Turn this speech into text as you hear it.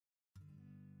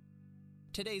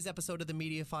Today's episode of the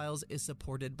Media Files is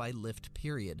supported by Lift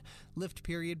Period. Lift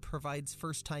Period provides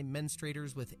first-time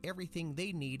menstruators with everything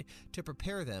they need to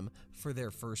prepare them for their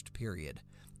first period.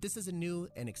 This is a new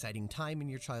and exciting time in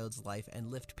your child's life, and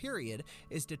Lift Period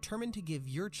is determined to give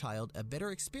your child a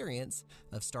better experience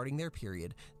of starting their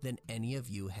period than any of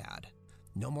you had.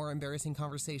 No more embarrassing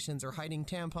conversations or hiding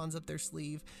tampons up their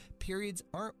sleeve. Periods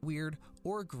aren't weird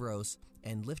or gross,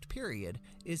 and Lift Period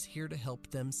is here to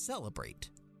help them celebrate,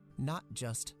 not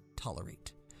just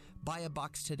tolerate. Buy a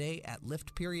box today at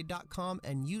liftperiod.com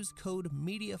and use code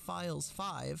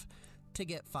MEDIAFILES5 to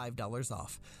get $5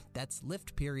 off. That's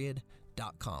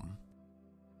liftperiod.com.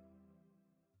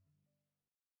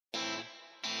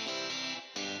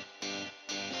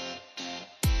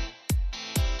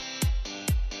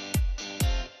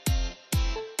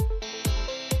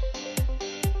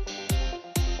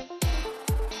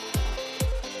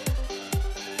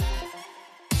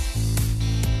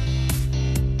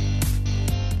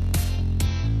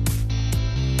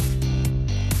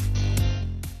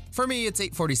 For me, it's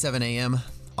 8:47 a.m.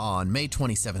 on May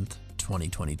 27th,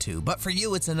 2022. But for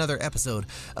you, it's another episode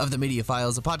of The Media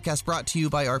Files, a podcast brought to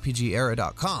you by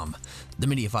RPGera.com. The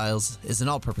Media Files is an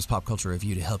all-purpose pop culture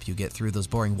review to help you get through those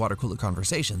boring water-cooler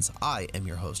conversations. I am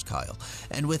your host, Kyle.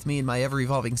 And with me in my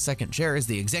ever-evolving second chair is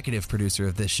the executive producer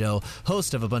of this show,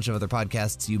 host of a bunch of other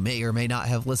podcasts you may or may not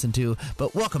have listened to.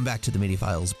 But welcome back to The Media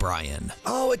Files, Brian.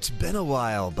 Oh, it's been a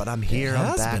while, but I'm here.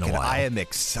 I'm back, and I am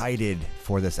excited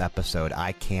for this episode.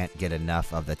 I can't get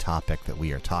enough of the topic that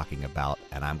we are talking about,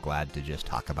 and I'm glad to just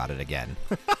talk about it again.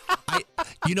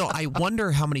 I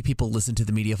wonder how many people listen to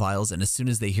the Media Files, and as soon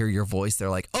as they hear your voice, they're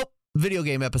like, oh, video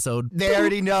game episode. They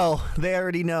already know.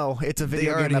 It's a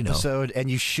video game episode,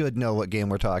 and you should know what game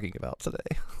we're talking about today.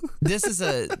 This is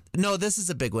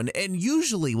a big one. And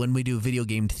usually when we do video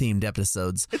game themed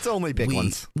episodes, it's only big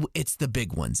ones. It's the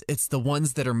big ones. It's the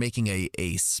ones that are making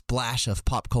a splash of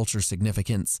pop culture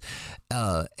significance.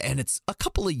 And it's a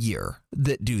couple a year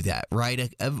that do that,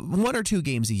 right? One or two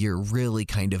games a year really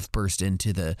kind of burst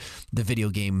into the video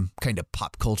game kind of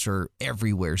pop culture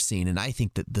everywhere scene. And I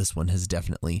think that this one has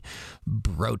definitely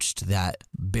broached that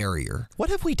barrier. What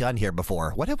have we done here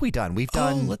before? What have we done? We've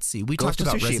done. Let's see. We talked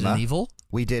about Resident Evil.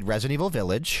 We did Resident Evil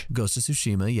Village. Ghost of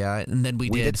Tsushima, yeah. And then we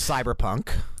did Cyberpunk.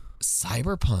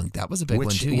 That was a big one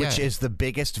too, which is the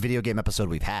biggest video game episode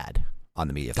we've had on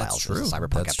the Media Files. That's true.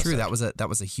 Cyberpunk That's episode. true. That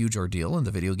was a huge ordeal in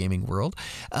the video gaming world.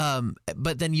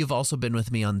 But then you've also been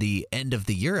with me on the end of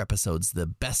the year episodes, the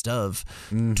best of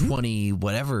 20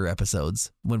 whatever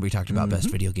episodes when we talked about best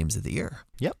video games of the year.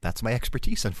 Yep, that's my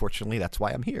expertise. Unfortunately, that's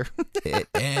why I'm here.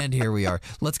 And here we are.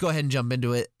 Let's go ahead and jump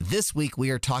into it. This week we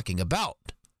are talking about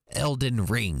Elden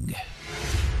Ring.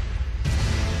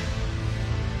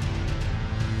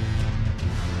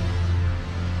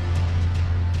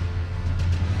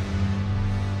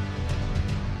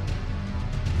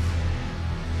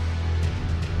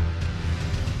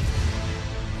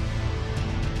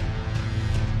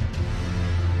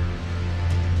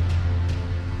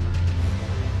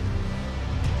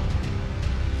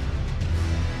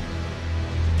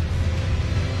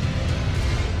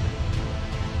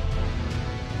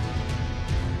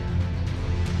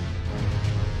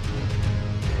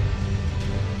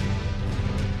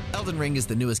 Elden Ring is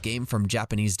the newest game from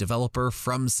Japanese developer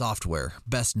From Software,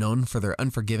 best known for their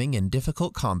unforgiving and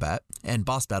difficult combat and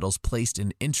boss battles placed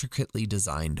in intricately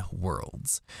designed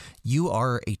worlds. You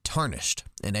are a tarnished,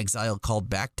 an exile called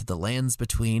back to the lands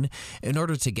between in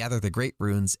order to gather the great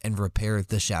runes and repair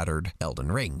the shattered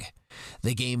Elden Ring.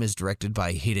 The game is directed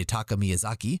by Hidetaka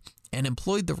Miyazaki and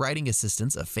employed the writing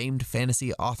assistance of famed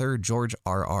fantasy author George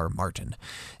R.R. Martin.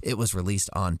 It was released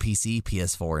on PC,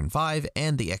 PS4, and 5,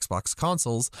 and the Xbox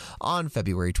consoles on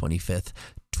February 25th,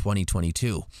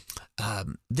 2022.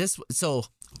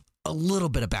 A little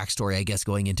bit of backstory, I guess,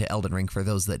 going into Elden Ring for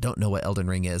those that don't know what Elden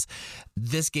Ring is.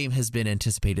 This game has been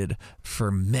anticipated for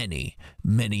many,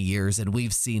 many years, and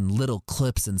we've seen little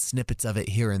clips and snippets of it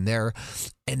here and there.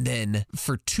 And then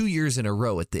for 2 years in a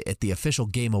row at the official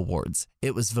Game Awards,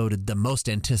 it was voted the most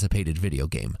anticipated video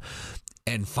game.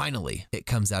 And finally, it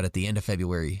comes out at the end of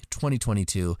February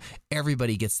 2022.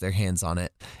 Everybody gets their hands on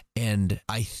it. And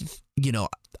I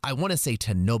want to say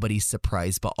to nobody's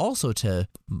surprise, but also to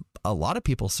a lot of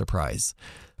people's surprise,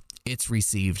 it's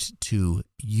received to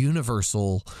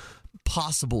universal,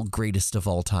 possible greatest of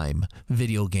all time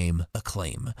video game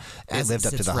acclaim. It lived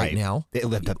up to the hype. Now, it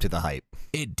lived up to the hype.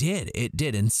 It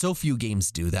did. And so few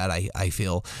games do that, I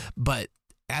feel. But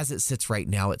as it sits right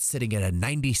now, it's sitting at a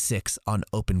 96 on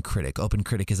OpenCritic.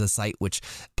 OpenCritic is a site which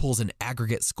pulls an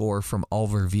aggregate score from all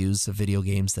reviews of video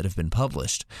games that have been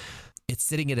published. It's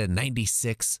sitting at a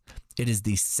 96. It is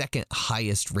the second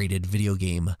highest rated video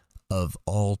game of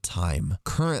all time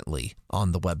currently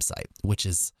on the website, which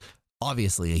is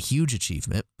obviously a huge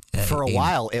achievement. For a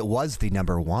while, it was the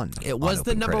number one. It was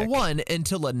the number one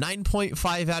until a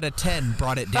 9.5 out of 10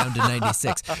 brought it down to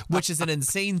 96, which is an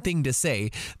insane thing to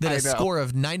say, that a score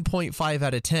of 9.5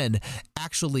 out of 10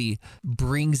 actually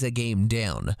brings a game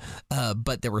down.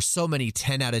 But there were so many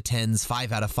 10 out of 10s,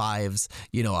 5 out of 5s,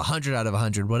 100 out of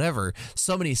 100, whatever.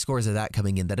 So many scores of that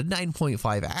coming in that a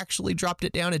 9.5 actually dropped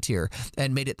it down a tier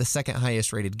and made it the second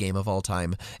highest rated game of all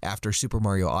time after Super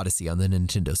Mario Odyssey on the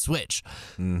Nintendo Switch.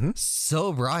 Mm-hmm.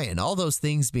 So, Brian, all those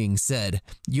things being said,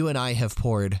 you and I have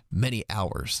poured many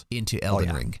hours into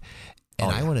Elden Ring. And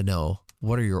I want to know,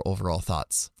 what are your overall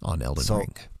thoughts on Elden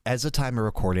Ring? As a time of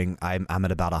recording, I'm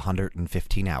at about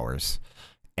 115 hours.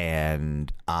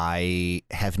 And I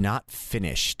have not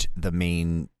finished the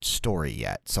main story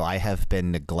yet. So I have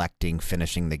been neglecting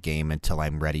finishing the game until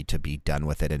I'm ready to be done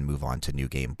with it and move on to New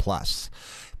Game Plus.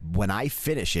 When I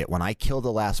finish it, when I kill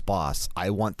the last boss, I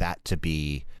want that to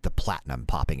be the platinum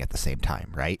popping at the same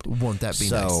time, right? Won't that be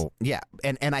nice? So, yeah,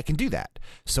 and I can do that.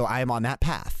 So I am on that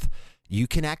path. You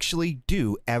can actually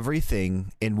do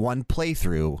everything in one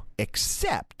playthrough,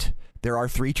 except there are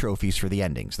 3 trophies for the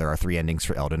endings. There are 3 endings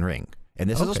for Elden Ring. And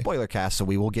this is a spoiler cast, so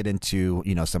we will get into,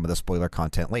 some of the spoiler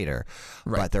content later.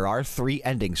 Right. But there are 3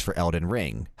 endings for Elden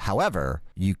Ring. However,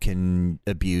 you can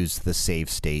abuse the save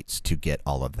states to get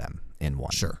all of them in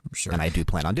one. Sure. And I do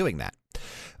plan on doing that.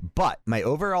 But my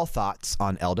overall thoughts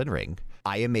on Elden Ring,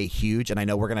 I am a huge, and I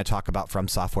know we're going to talk about From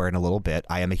Software in a little bit,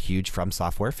 I am a huge From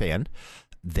Software fan.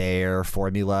 Their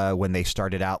formula, when they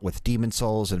started out with Demon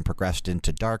Souls and progressed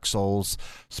into Dark Souls,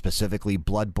 specifically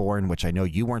Bloodborne, which I know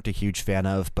you weren't a huge fan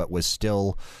of, but was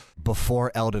still,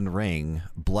 before Elden Ring,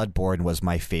 Bloodborne was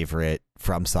my favorite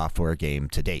From Software game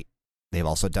to date. They've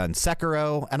also done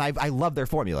Sekiro, and I love their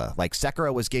formula. Like,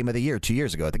 Sekiro was Game of the Year 2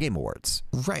 years ago at the Game Awards.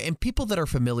 Right, and people that are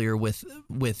familiar with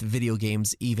video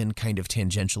games, even kind of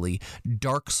tangentially,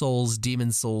 Dark Souls,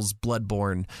 Demon Souls,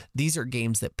 Bloodborne, these are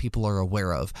games that people are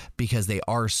aware of because they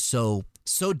are so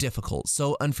difficult,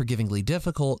 so unforgivingly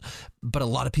difficult, but a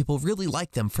lot of people really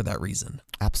like them for that reason.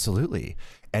 Absolutely.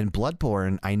 And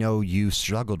Bloodborne, I know you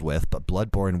struggled with, but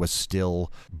Bloodborne was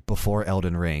still, before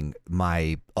Elden Ring,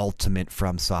 my ultimate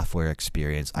From Software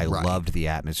experience. I loved the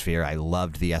atmosphere. I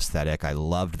loved the aesthetic. I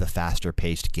loved the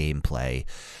faster-paced gameplay.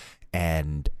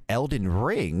 And Elden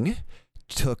Ring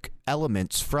took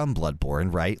elements from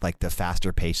Bloodborne, right? Like the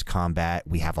faster-paced combat.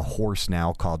 We have a horse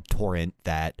now called Torrent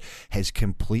that has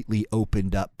completely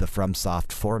opened up the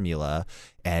FromSoft formula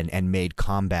and made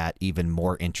combat even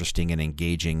more interesting and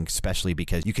engaging, especially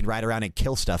because you can ride around and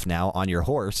kill stuff now on your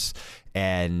horse,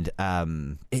 and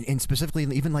specifically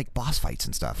even like boss fights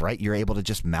and stuff, right? You're able to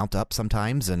just mount up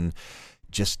sometimes and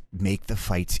just make the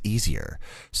fights easier.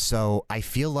 So I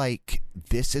feel like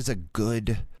this is a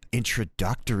good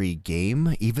introductory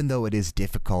game, even though it is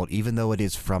difficult, even though it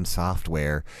is From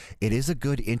Software. It is a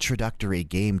good introductory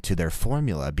game to their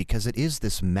formula because it is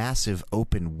this massive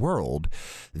open world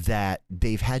that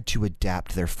they've had to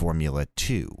adapt their formula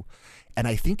to. And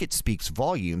I think it speaks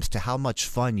volumes to how much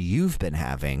fun you've been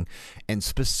having, and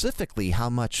specifically how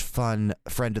much fun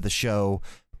friend of the show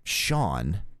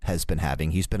Sean has been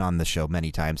having. He's been on the show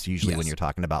many times, usually when you're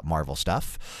talking about Marvel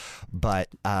stuff. But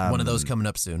one of those coming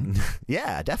up soon.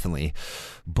 Yeah, definitely.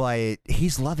 But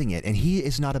he's loving it, and he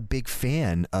is not a big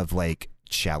fan of like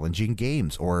challenging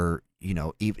games or,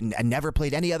 even never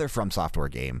played any other From Software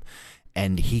game,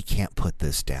 and he can't put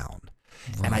this down.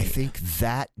 Right. And I think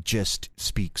that just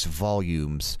speaks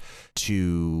volumes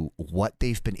to what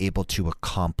they've been able to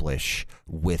accomplish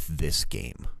with this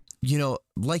game.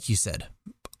 Like you said,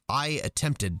 I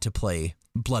attempted to play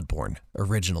Bloodborne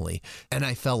originally, and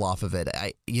I fell off of it.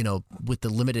 With the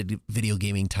limited video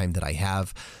gaming time that I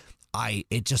have,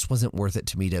 it just wasn't worth it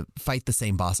to me to fight the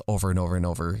same boss over and over and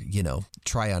over,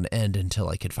 try on end until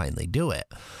I could finally do it.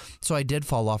 So I did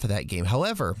fall off of that game.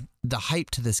 However, the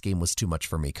hype to this game was too much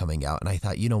for me coming out, and I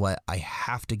thought, you know what? I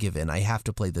have to give in. I have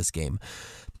to play this game.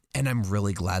 And I'm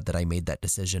really glad that I made that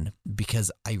decision because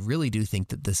I really do think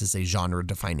that this is a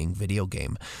genre-defining video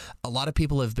game. A lot of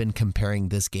people have been comparing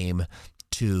this game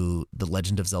to The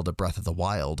Legend of Zelda Breath of the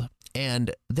Wild,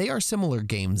 and they are similar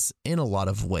games in a lot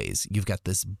of ways. You've got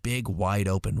this big, wide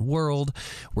open world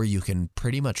where you can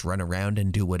pretty much run around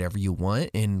and do whatever you want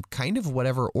in kind of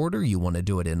whatever order you want to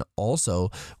do it in, also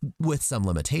with some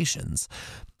limitations.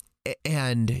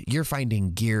 And you're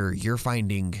finding gear, you're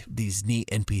finding these neat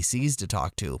NPCs to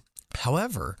talk to.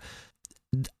 However,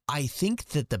 I think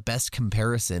that the best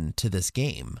comparison to this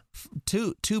game,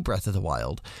 to Breath of the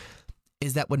Wild,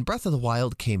 is that when Breath of the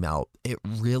Wild came out, it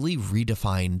really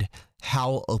redefined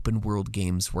how open world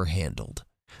games were handled.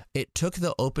 It took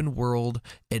the open world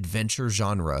adventure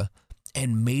genre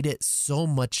and made it so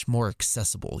much more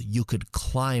accessible. You could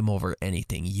climb over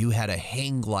anything. You had a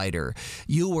hang glider.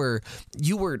 You were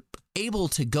able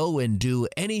to go and do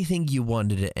anything you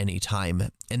wanted at any time.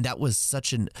 And that was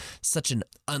such an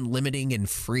unlimiting and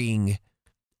freeing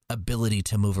ability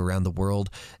to move around the world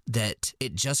that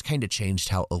it just kind of changed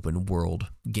how open world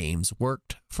games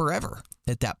worked forever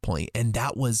at that point. And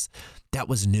that was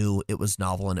new, it was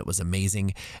novel, and it was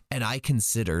amazing. And I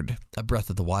considered Breath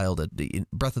of the Wild a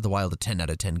 10 out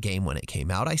of 10 game when it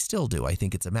came out. I still do. I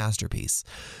think it's a masterpiece.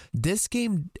 This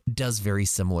game does very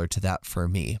similar to that for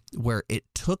me, where it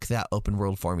took that open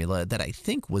world formula that I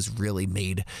think was really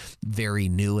made very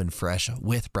new and fresh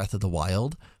with Breath of the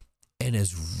Wild, and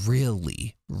has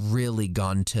really, really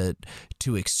gone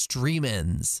to extreme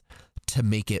ends to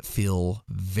make it feel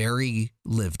very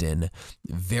lived in,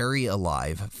 very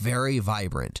alive, very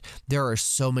vibrant. There are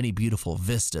so many beautiful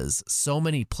vistas, so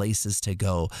many places to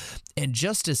go. And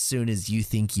just as soon as you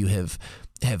think you have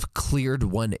cleared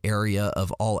one area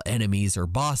of all enemies or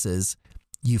bosses,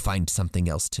 you find something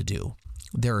else to do.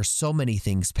 There are so many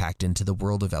things packed into the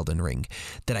world of Elden Ring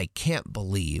that I can't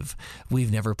believe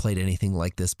we've never played anything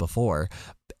like this before.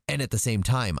 And at the same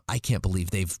time, I can't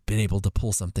believe they've been able to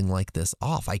pull something like this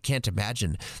off. I can't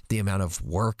imagine the amount of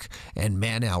work and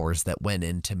man hours that went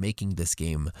into making this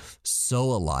game so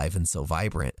alive and so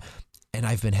vibrant. And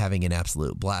I've been having an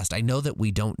absolute blast. I know that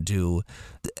we don't do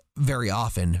very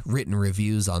often written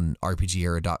reviews on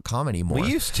RPGera.com anymore.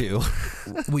 We used to.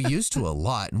 We used to a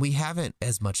lot, and we haven't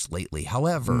as much lately.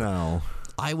 However, no.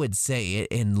 I would say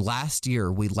in last year,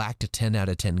 we lacked a 10 out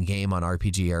of 10 game on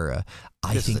RPG Era.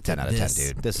 This is a 10 out of 10,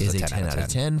 dude. This is a 10 out of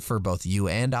 10 for both you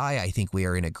and I. I think we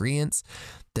are in agreement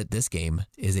that this game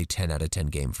is a 10 out of 10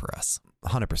 game for us.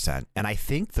 100%. And I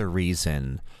think the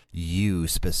reason you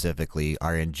specifically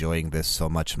are enjoying this so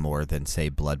much more than, say,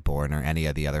 Bloodborne or any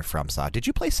of the other FromSoft. Did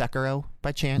you play Sekiro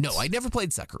by chance? No, I never played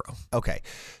Sekiro. Okay.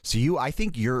 So I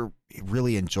think you're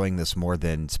really enjoying this more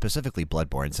than specifically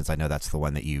Bloodborne, since I know that's the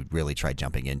one that you really tried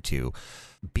jumping into,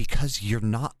 because you're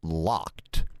not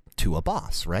locked to a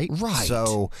boss, right? Right.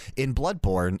 So in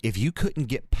Bloodborne, if you couldn't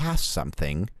get past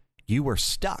something, you were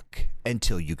stuck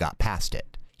until you got past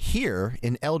it. Here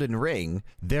in Elden Ring,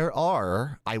 there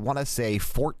are, I want to say,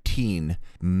 14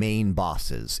 main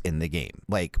bosses in the game,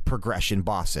 like progression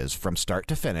bosses from start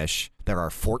to finish. There are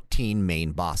 14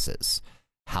 main bosses.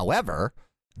 However,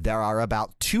 there are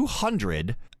about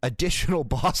 200 additional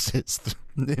bosses,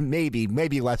 maybe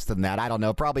less than that. I don't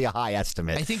know, probably a high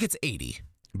estimate. I think it's 80.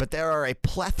 But there are a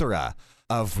plethora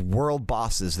of world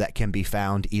bosses that can be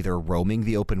found either roaming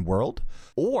the open world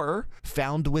or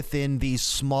found within these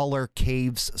smaller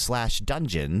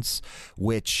caves/dungeons,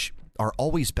 which are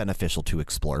always beneficial to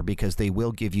explore because they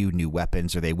will give you new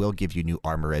weapons or they will give you new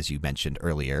armor, as you mentioned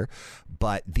earlier.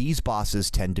 But these bosses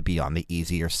tend to be on the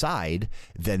easier side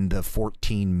than the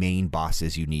 14 main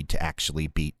bosses you need to actually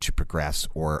beat to progress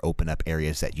or open up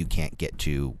areas that you can't get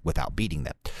to without beating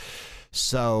them.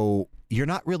 So you're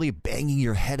not really banging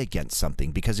your head against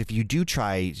something, because if you do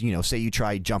try, say you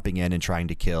tried jumping in and trying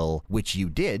to kill, which you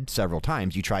did several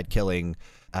times, you tried killing,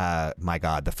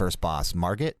 the first boss,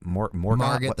 Margit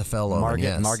the Fellow,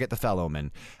 yes. Margit the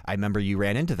Fellowman. I remember you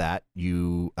ran into that.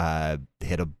 You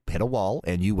hit a wall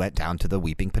and you went down to the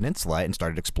Weeping Peninsula and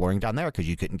started exploring down there because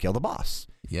you couldn't kill the boss.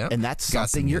 Yeah, and that's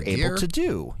something you're able to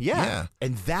do. Yeah,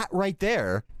 and that right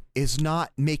there is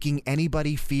not making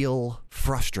anybody feel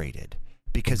frustrated.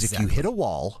 Because if you hit a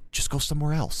wall, just go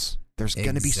somewhere else. There's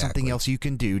going to be something else you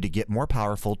can do to get more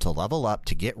powerful, to level up,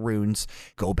 to get runes.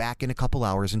 Go back in a couple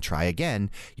hours and try again.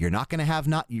 You're not going to have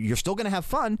you're still going to have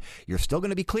fun. You're still going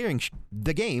to be clearing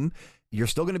the game. You're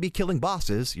still going to be killing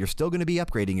bosses. You're still going to be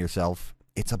upgrading yourself.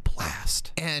 It's a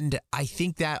blast. And I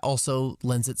think that also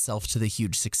lends itself to the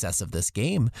huge success of this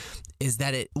game, is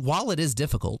that while it is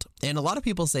difficult, and a lot of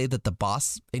people say that the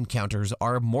boss encounters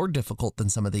are more difficult than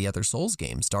some of the other Souls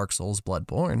games, Dark Souls,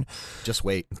 Bloodborne. Just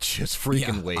wait. Just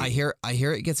freaking wait. I hear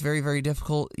it gets very, very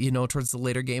difficult, towards the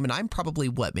later game, and I'm probably,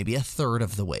 maybe a third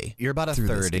of the way. You're about a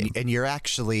third, and you're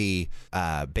actually,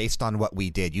 based on what we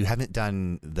did, you haven't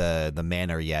done the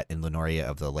manor yet in Lenoria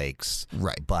of the Lakes.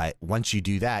 Right. But once you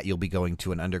do that, you'll be going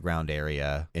to an underground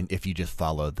area, and if you just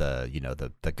follow the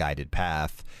guided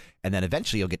path, and then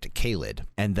eventually you'll get to Caelid,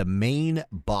 and the main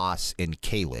boss in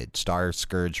Caelid, Star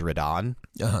Scourge Radahn,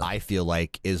 I feel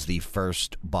like is the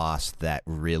first boss that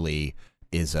really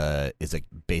is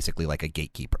basically like a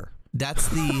gatekeeper. That's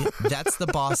the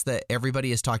boss that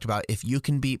everybody has talked about. If you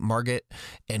can beat Margit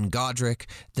and Godric,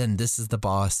 then this is the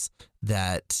boss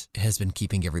that has been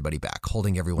keeping everybody back,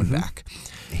 holding everyone back.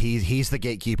 He's the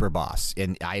gatekeeper boss,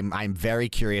 and I'm very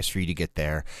curious for you to get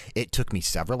there. It took me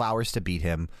several hours to beat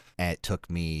him, and it took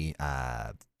me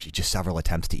just several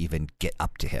attempts to even get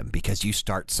up to him, because you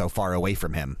start so far away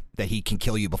from him that he can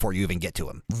kill you before you even get to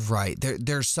him. Right.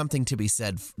 There's something to be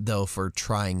said, though, for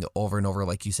trying over and over,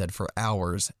 like you said, for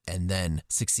hours and then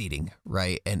succeeding,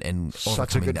 right? And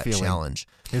overcoming that challenge.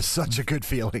 It's such a good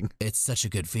feeling. It's such a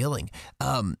good feeling.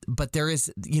 But there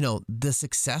is, the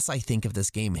success, I think, of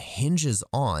this game hinges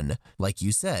on, like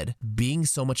you said, being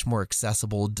so much more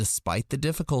accessible despite the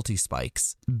difficulty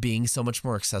spikes, being so much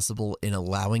more accessible in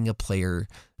allowing a player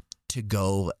to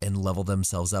go and level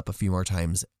themselves up a few more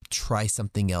times, try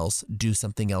something else, do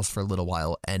something else for a little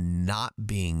while, and not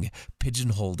being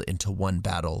pigeonholed into one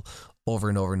battle over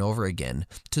and over and over again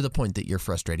to the point that you're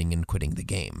frustrating and quitting the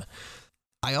game.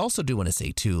 I also do want to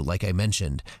say, too, like I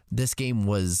mentioned, this game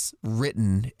was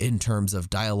written in terms of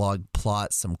dialogue,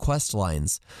 plot, some quest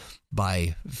lines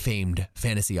by famed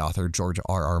fantasy author George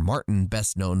R.R. Martin,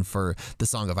 best known for The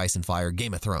Song of Ice and Fire,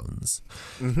 Game of Thrones.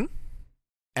 Mm-hmm.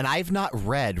 And I've not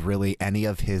read really any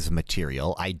of his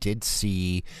material. I did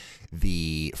see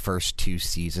the first 2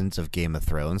 seasons of Game of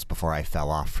Thrones before I fell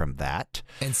off from that.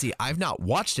 And see, I've not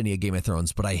watched any of Game of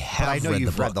Thrones, but I have read the books. I know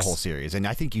you've read the whole series, and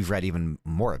I think you've read even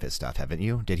more of his stuff, haven't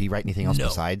you? Did he write anything else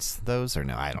besides those, or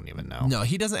no? I don't even know. No,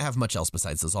 he doesn't have much else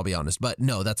besides those, I'll be honest. But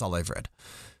no, that's all I've read.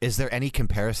 Is there any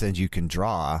comparisons you can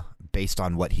draw based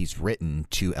on what he's written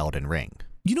to Elden Ring?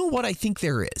 You know what? I think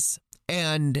there is.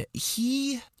 And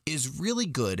he is really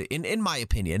good in my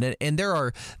opinion, and there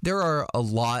are a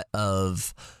lot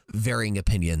of varying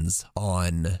opinions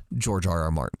on George R.R.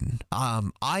 Martin.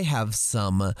 I have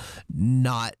some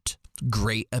not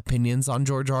great opinions on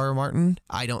George R.R. Martin.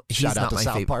 Shout out to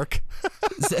South Park.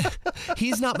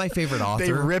 He's not my favorite author.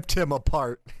 They ripped him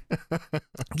apart.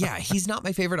 Yeah, he's not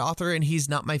my favorite author, and he's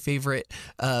not my favorite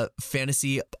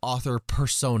fantasy author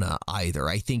persona either.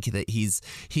 I think that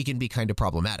he can be kind of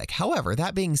problematic. However,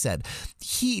 that being said,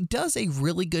 he does a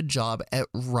really good job at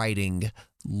writing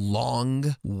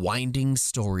long, winding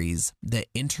stories that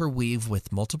interweave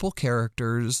with multiple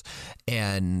characters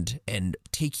and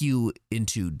take you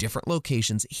into different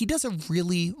locations. He does a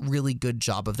really, really good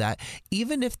job of that,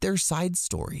 even if they're side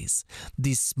stories.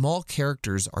 These small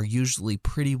characters are usually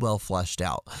pretty well fleshed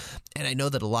out. And I know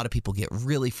that a lot of people get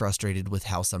really frustrated with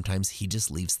how sometimes he just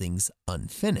leaves things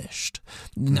unfinished.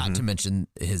 Not to mention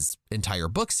his entire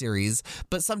book series,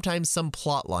 but sometimes some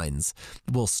plot lines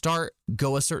will start,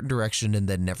 go a certain direction, and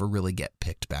then never really get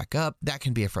picked back up. That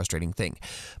can be a frustrating thing.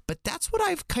 But that's what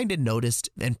I've kind of noticed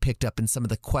and picked up in some of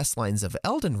the quest lines of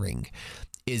Elden Ring,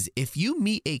 is if you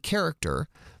meet a character,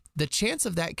 the chance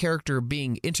of that character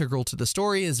being integral to the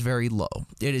story is very low.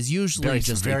 It is usually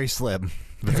very slim.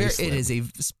 It is a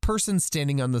person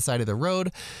standing on the side of the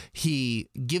road. He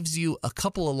gives you a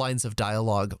couple of lines of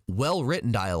dialogue,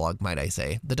 well-written dialogue, might I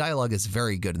say. The dialogue is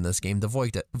very good in this game.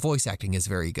 The voice acting is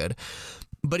very good.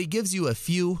 But he gives you a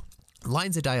few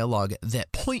lines of dialogue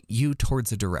that point you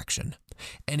towards a direction.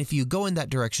 And if you go in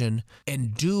that direction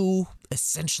and do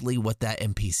essentially what that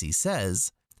NPC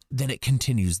says, then it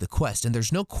continues the quest. And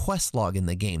there's no quest log in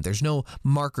the game. There's no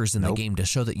markers in the game to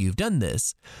show that you've done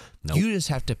this. You just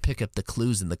have to pick up the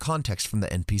clues and the context from the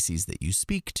NPCs that you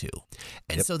speak to.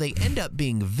 And so they end up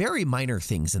being very minor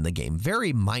things in the game,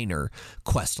 very minor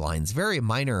quest lines, very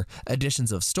minor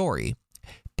additions of story.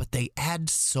 But they add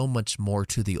so much more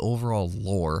to the overall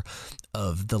lore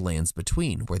of the Lands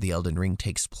Between, where the Elden Ring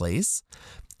takes place.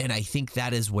 And I think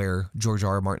that is where George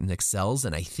R.R. Martin excels,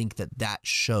 and I think that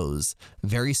shows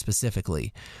very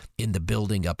specifically in the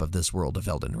building up of this world of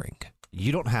Elden Ring.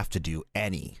 You don't have to do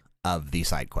any of the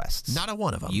side quests. Not a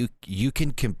one of them. You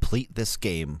can complete this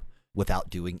game without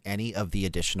doing any of the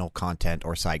additional content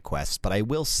or side quests, but I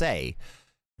will say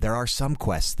there are some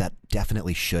quests that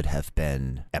definitely should have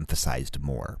been emphasized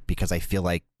more, because I feel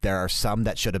like there are some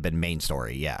that should have been main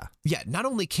story, Yeah, not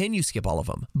only can you skip all of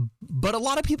them, but a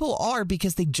lot of people are,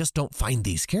 because they just don't find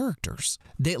these characters.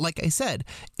 Like I said,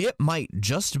 it might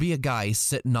just be a guy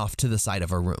sitting off to the side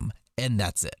of a room, and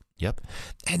that's it. Yep.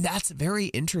 And that's very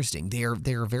interesting. They are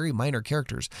very minor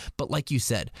characters, but like you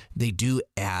said, they do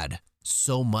add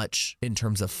so much in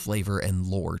terms of flavor and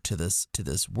lore to this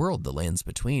world, the Lands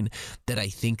Between, that I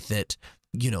think that,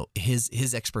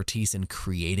 his expertise in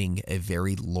creating a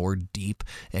very lore deep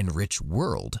and rich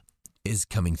world is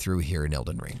coming through here in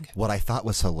Elden Ring. What I thought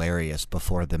was hilarious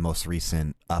before the most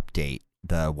recent update,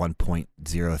 the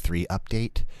 1.03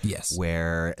 update, yes,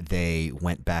 where they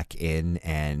went back in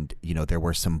and, there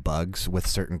were some bugs with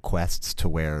certain quests to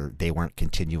where they weren't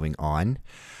continuing on.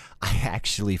 I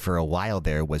actually, for a while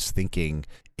there, was thinking,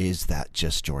 is that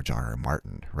just George R.R.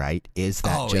 Martin, right? Is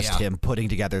that just him putting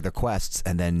together the quests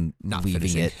and then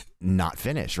leaving it not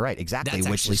finished? Right, exactly,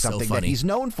 which is something that he's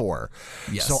known for.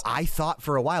 Yes. So I thought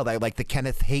for a while that like the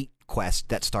Kenneth Haight quest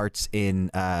that starts in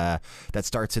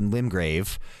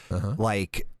Limgrave,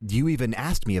 like you even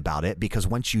asked me about it, because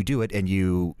once you do it and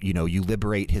you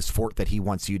liberate his fort that he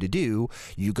wants you to do,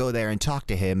 you go there and talk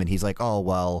to him and he's like, oh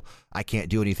well, I can't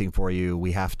do anything for you,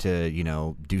 we have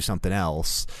to do something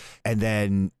else, and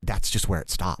then that's just where it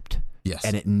stopped. Yes.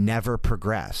 And it never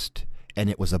progressed, and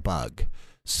it was a bug.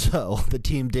 So the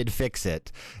team did fix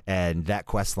it, and that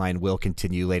quest line will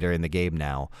continue later in the game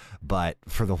now. But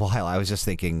for the while, I was just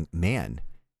thinking, man,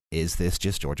 is this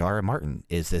just George R.R. Martin?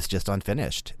 Is this just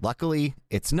unfinished? Luckily,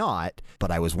 it's not, but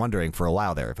I was wondering for a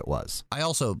while there if it was. I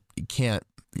also it can't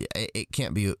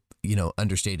be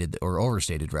understated or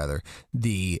overstated, rather,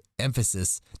 the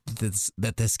emphasis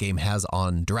that this game has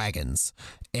on dragons,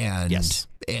 and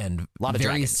and a lot of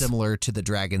very dragons. similar to the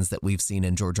dragons that we've seen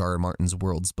in George R.R. Martin's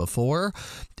worlds before.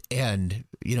 And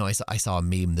I saw a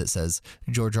meme that says,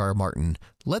 George R.R. Martin,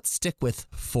 let's stick with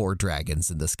 4 dragons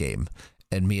in this game.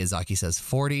 And Miyazaki says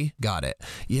 40, got it.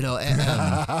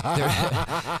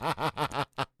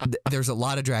 There's a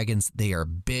lot of dragons. They are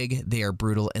big, they are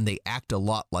brutal, and they act a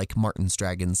lot like Martin's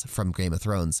dragons from Game of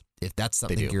Thrones. If that's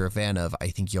something you're a fan of, I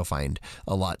think you'll find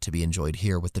a lot to be enjoyed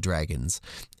here with the dragons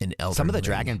in Elden Ring. Some of the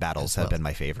dragon battles have been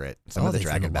my favorite. Some of the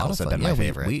dragon battles have been my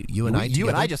favorite. You and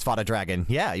I just fought a dragon.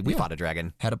 Yeah, we fought a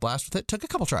dragon. Had a blast with it. Took a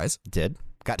couple tries.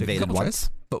 Got invaded once.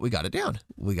 But we got it down.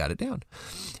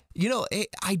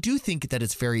 I do think that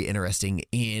it's very interesting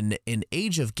in an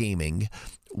age of gaming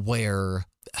where,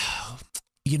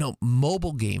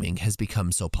 mobile gaming has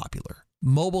become so popular.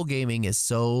 Mobile gaming is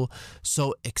so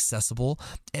accessible,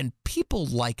 and people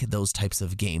like those types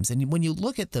of games. And when you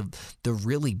look at the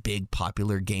really big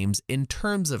popular games in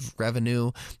terms of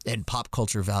revenue and pop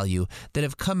culture value that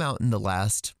have come out in the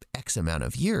last X amount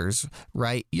of years,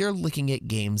 right? You're looking at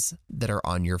games that are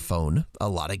on your phone, a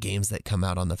lot of games that come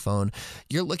out on the phone.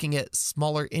 You're looking at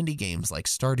smaller indie games like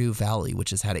Stardew Valley, which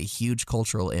has had a huge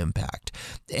cultural impact.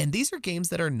 And these are games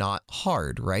that are not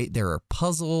hard, right? There are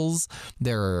puzzles,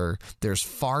 there's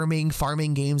farming.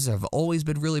 Farming games have always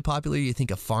been really popular. You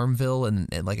think of Farmville and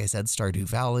like I said, Stardew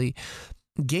Valley.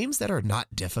 Games that are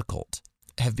not difficult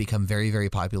have become very, very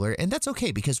popular. And that's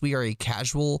okay, because we are a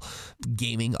casual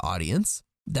gaming audience.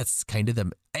 That's kind of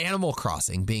the Animal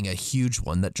Crossing being a huge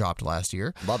one that dropped last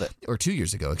year. Love it. Or 2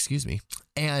 years ago, excuse me.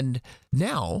 And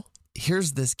now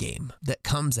here's this game that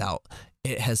comes out.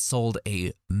 It has sold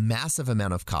a massive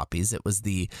amount of copies. It was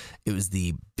the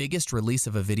biggest release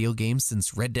of a video game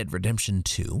since Red Dead Redemption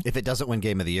 2. If it doesn't win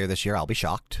Game of the Year this year, I'll be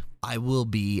shocked. I will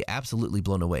be absolutely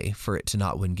blown away for it to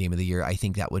not win Game of the Year. I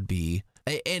think that would be,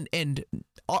 and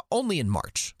only in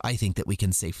March, I think that we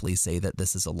can safely say that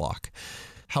this is a lock.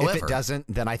 However, if it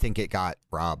doesn't, then I think it got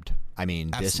robbed. I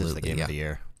mean, this is the game of the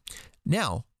year.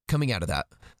 Now, coming out of that,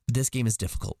 this game is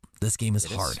difficult. This game is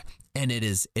hard. And it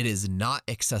is not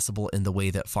accessible in the way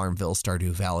that Farmville,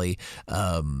 Stardew Valley,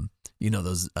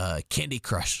 those Candy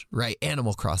Crush, right?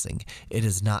 Animal Crossing. It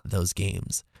is not those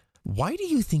games. Why do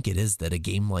you think it is that a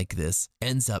game like this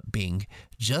ends up being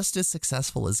just as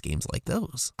successful as games like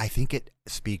those? I think it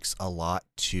speaks a lot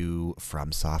to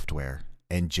From Software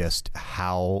and just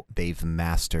how they've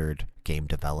mastered game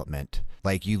development.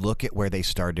 Like, you look at where they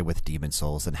started with Demon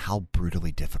Souls and how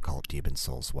brutally difficult Demon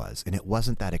Souls was, and it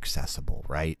wasn't that accessible,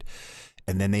 right?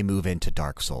 And then they move into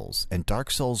Dark Souls, and Dark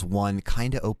Souls 1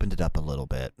 kind of opened it up a little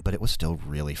bit, but it was still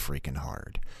really freaking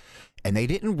hard. And they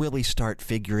didn't really start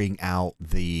figuring out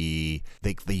the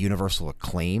universal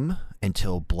acclaim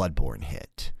until Bloodborne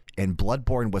hit. And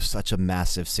Bloodborne was such a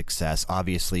massive success,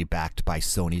 obviously backed by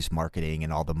Sony's marketing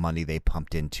and all the money they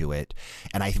pumped into it.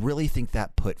 And I really think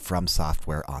that put From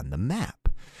Software on the map.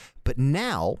 But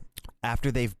now,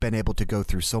 after they've been able to go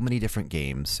through so many different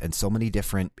games and so many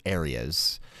different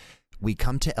areas, we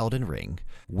come to Elden Ring,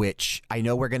 which I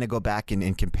know we're going to go back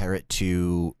and compare it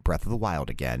to Breath of the Wild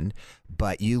again.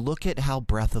 But you look at how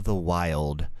Breath of the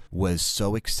Wild was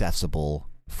so accessible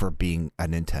for being a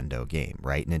Nintendo game,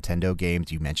 right? Nintendo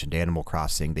games, you mentioned Animal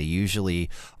Crossing, they usually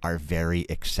are very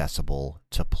accessible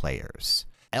to players.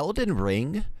 Elden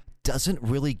Ring doesn't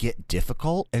really get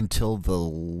difficult until the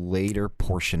later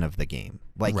portion of the game.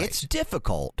 Like, right. It's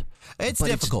difficult. It's but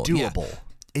difficult. It's doable. Yeah.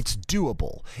 It's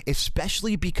doable,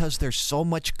 especially because there's so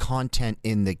much content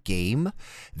in the game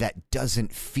that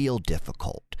doesn't feel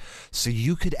difficult. So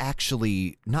you could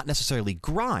actually not necessarily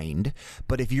grind,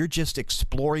 but if you're just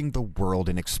exploring the world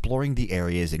and exploring the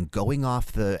areas and going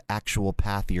off the actual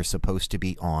path you're supposed to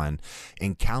be on,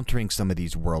 encountering some of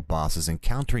these world bosses,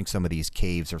 encountering some of these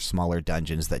caves or smaller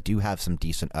dungeons that do have some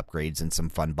decent upgrades and some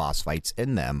fun boss fights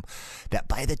in them, that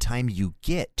by the time you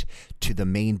get to the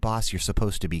main boss you're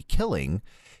supposed to be killing,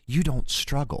 you don't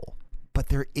struggle. But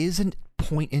there is a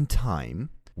point in time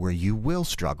where you will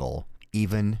struggle,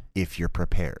 even if you're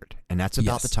prepared. And that's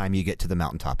about the time you get to the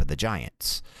mountaintop of the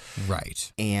giants.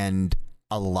 Right. And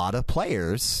a lot of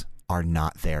players are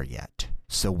not there yet.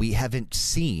 So we haven't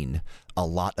seen a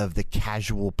lot of the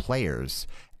casual players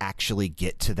actually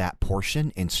get to that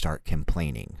portion and start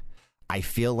complaining. I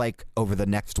feel like over the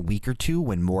next week or two,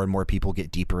 when more and more people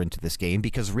get deeper into this game,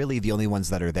 because really the only ones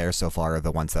that are there so far are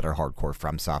the ones that are hardcore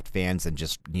FromSoft fans and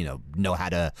just, know how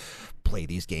to play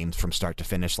these games from start to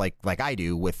finish like I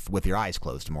do with your eyes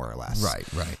closed, more or less.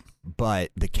 Right. But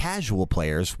the casual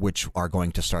players, which are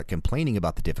going to start complaining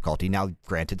about the difficulty, now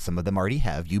granted, some of them already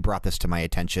have. You brought this to my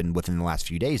attention within the last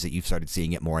few days that you've started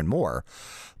seeing it more and more.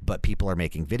 But people are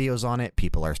making videos on it.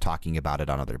 People are talking about it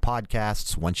on other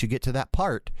podcasts. Once you get to that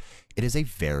part, it is a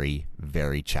very,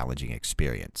 very challenging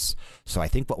experience. So I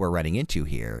think what we're running into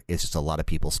here is just a lot of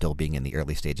people still being in the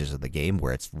early stages of the game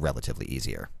where it's relatively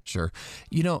easier. Sure.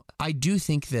 I do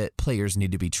think that players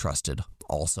need to be trusted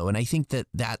also. And I think that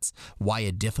that's why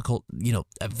a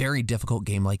very difficult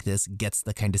game like this gets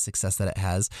the kind of success that it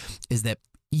has, is that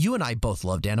you and I both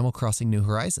loved Animal Crossing New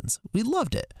Horizons. We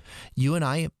loved it. You and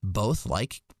I both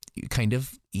like kind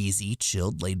of easy,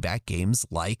 chilled, laid back games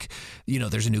like,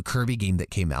 there's a new Kirby game that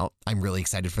came out. I'm really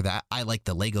excited for that. I like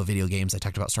the Lego video games. I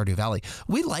talked about Stardew Valley.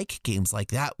 We like games like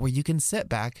that where you can sit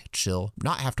back, chill,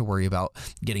 not have to worry about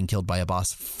getting killed by a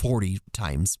boss 40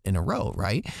 times in a row,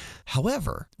 right?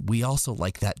 However, we also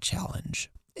like that challenge.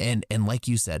 And like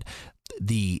you said,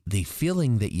 the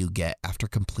feeling that you get after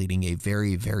completing a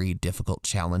very, very difficult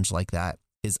challenge like that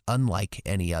is unlike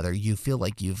any other. You feel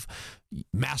like you've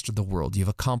mastered the world. You've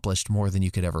accomplished more than you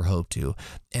could ever hope to.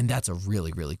 And that's a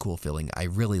really, really cool feeling. I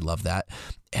really love that.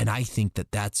 And I think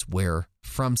that that's where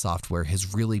From Software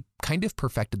has really kind of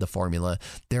perfected the formula.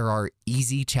 There are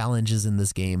easy challenges in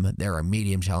this game. There are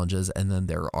medium challenges. And then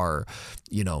there are,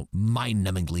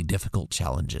 mind-numbingly difficult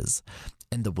challenges.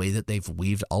 And the way that they've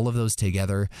weaved all of those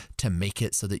together to make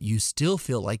it so that you still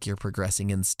feel like you're progressing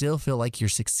and still feel like you're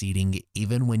succeeding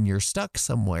even when you're stuck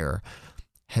somewhere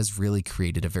has really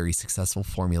created a very successful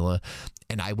formula.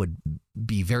 And I would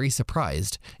be very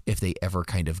surprised if they ever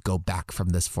kind of go back from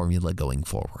this formula going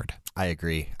forward. I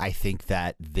agree. I think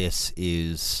that this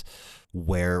is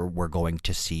where we're going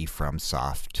to see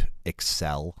FromSoft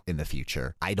excel in the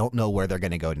future. I don't know where they're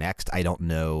going to go next. I don't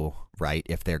know, right,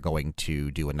 if they're going to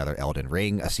do another Elden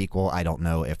Ring, a sequel. I don't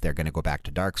know if they're going to go back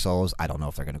to Dark Souls. I don't know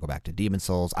if they're going to go back to Demon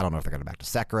Souls. I don't know if they're going to go back to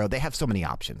Sekiro. They have so many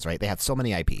options, right? They have so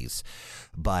many IPs,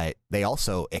 but they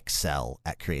also excel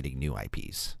at creating new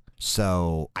IPs.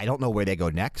 So I don't know where they go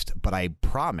next, but I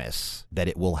promise that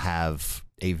it will have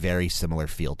a very similar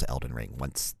feel to Elden Ring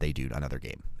once they do another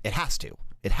game. It has to.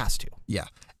 It has to. Yeah.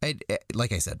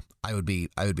 Like I said, I would be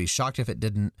shocked if it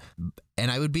didn't. And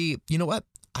I would be,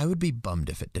 I would be bummed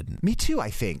if it didn't. Me too,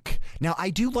 I think. Now, I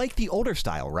do like the older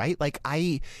style, right? Like,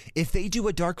 if they do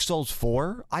a Dark Souls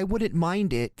 4, I wouldn't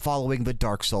mind it following the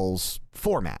Dark Souls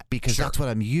format because that's what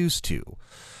I'm used to.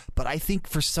 But I think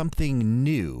for something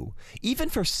new, even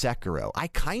for Sekiro, I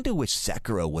kind of wish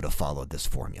Sekiro would have followed this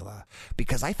formula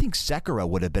because I think Sekiro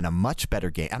would have been a much better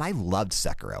game. And I loved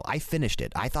Sekiro. I finished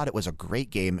it. I thought it was a great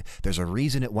game. There's a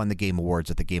reason it won the Game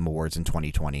Awards at the Game Awards in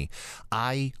 2020.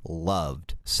 I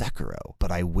loved Sekiro,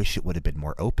 but I wish it would have been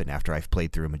more open after I've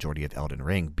played through a majority of Elden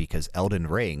Ring because Elden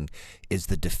Ring is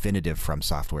the definitive From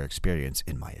Software experience,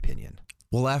 in my opinion.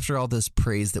 Well, after all this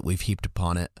praise that we've heaped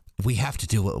upon it, we have to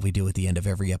do what we do at the end of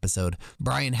every episode.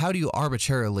 Brian, how do you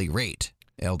arbitrarily rate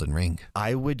Elden Ring?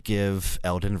 I would give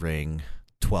Elden Ring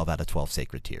 12 out of 12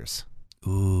 Sacred Tears.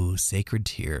 Ooh, Sacred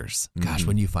Tears. Gosh,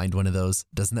 when you find one of those,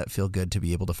 doesn't that feel good to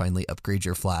be able to finally upgrade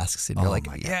your flasks? And you're like,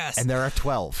 yes. And there are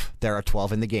 12. There are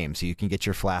 12 in the game, so you can get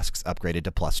your flasks upgraded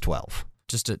to plus 12.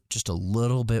 Just a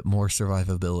little bit more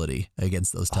survivability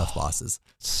against those tough bosses.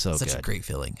 Such a great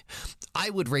feeling. I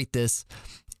would rate this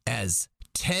as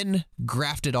 10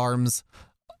 grafted arms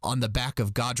on the back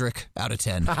of Godric out of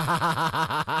 10.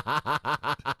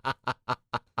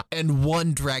 And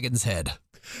 1 dragon's head.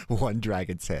 1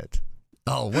 dragon's head.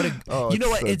 Oh, what a! Oh, you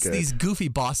know it's what? so It's good. these goofy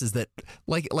bosses that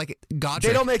like Godric.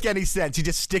 They don't make any sense. He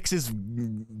just sticks his,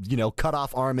 cut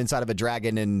off arm inside of a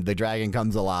dragon, and the dragon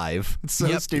comes alive. It's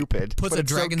so stupid. Puts but a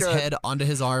it's so dragon's good. head onto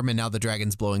his arm, and now the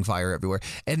dragon's blowing fire everywhere.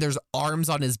 And there's arms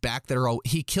on his back that are all.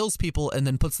 He kills people and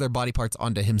then puts their body parts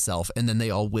onto himself, and then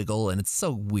they all wiggle, and it's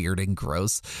so weird and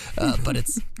gross. But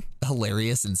it's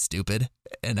hilarious and stupid,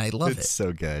 and I love it. It's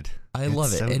so good. I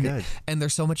love it. So good. And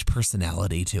there's so much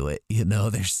personality to it.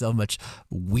 There's so much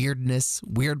weirdness,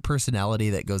 weird personality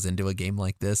that goes into a game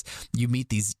like this. You meet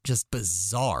these just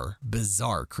bizarre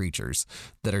creatures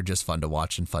that are just fun to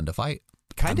watch and fun to fight.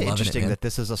 Kind of I'm loving interesting it, man. that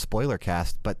this is a spoiler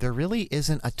cast, but there really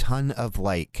isn't a ton of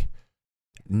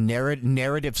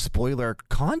narrative spoiler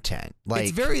content.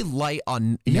 It's very light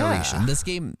on narration. Yeah. This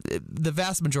game, the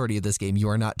vast majority of this game, you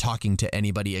are not talking to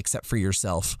anybody except for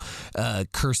yourself,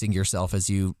 cursing yourself as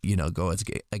you go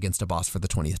against a boss for the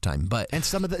 20th time. But and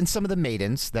some of the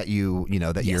maidens that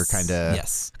you're kind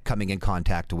of coming in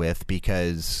contact with,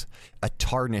 because a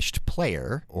tarnished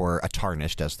player, or a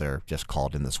tarnished as they're just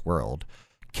called in this world,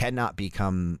 cannot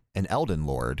become an Elden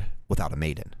Lord without a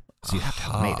maiden. So you have to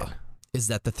have a maiden. Is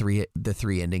that the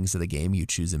three endings of the game? You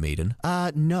choose a maiden?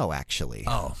 No, actually.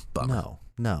 Oh, bummer.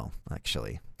 No,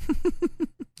 actually.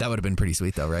 That would have been pretty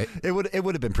sweet, though, right? It would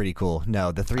have been pretty cool.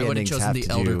 No, the three I would have endings chosen have the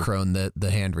to Elder do. Crone,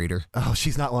 the hand reader. Oh,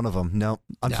 she's not one of them. No,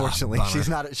 unfortunately,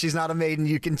 bummer. she's not a maiden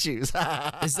you can choose.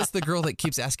 Is this the girl that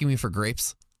keeps asking me for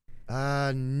grapes?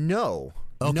 No.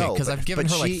 Okay, no, because I've given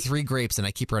her she, like 3 grapes and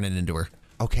I keep running into her.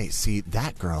 Okay, see,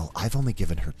 that girl, I've only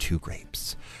given her 2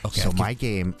 grapes. Okay, so my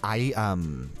game,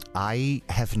 I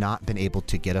have not been able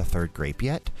to get a 3rd grape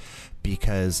yet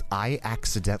because I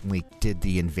accidentally did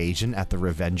the invasion at the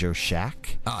Revenjo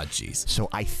Shack. Ah, jeez. So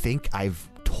I think I've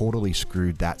totally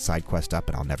screwed that side quest up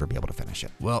and I'll never be able to finish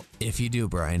it. Well, if you do,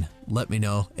 Brian, let me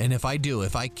know. And if I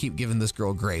keep giving this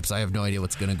girl grapes, I have no idea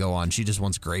what's going to go on. She just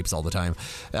wants grapes all the time.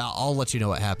 I'll let you know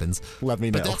what happens. Let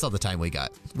me know. But that's all the time we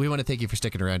got. We want to thank you for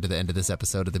sticking around to the end of this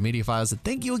episode of the Media Files. And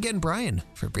thank you again, Brian,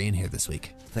 for being here this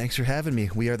week. Thanks for having me.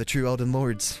 We are the true Elden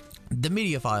Lords. The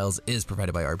Media Files is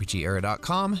provided by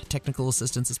RPGera.com. Technical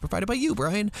assistance is provided by you,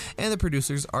 Brian. And the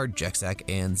producers are Jexak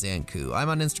and Zanku. I'm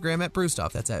on Instagram at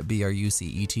Brewstop. That's at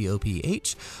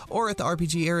BRUCETOPH. Or at the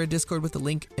RPG Era Discord with the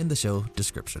link in the show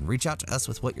description. Reach out to us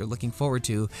with what you're looking forward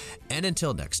to. And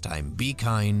until next time, be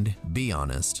kind, be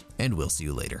honest, and we'll see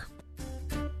you later.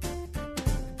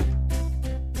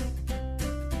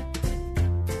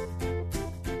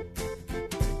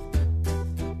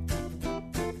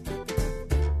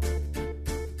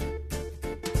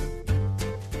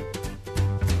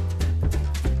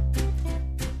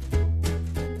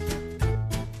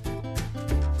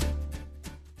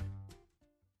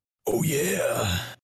 Oh, yeah.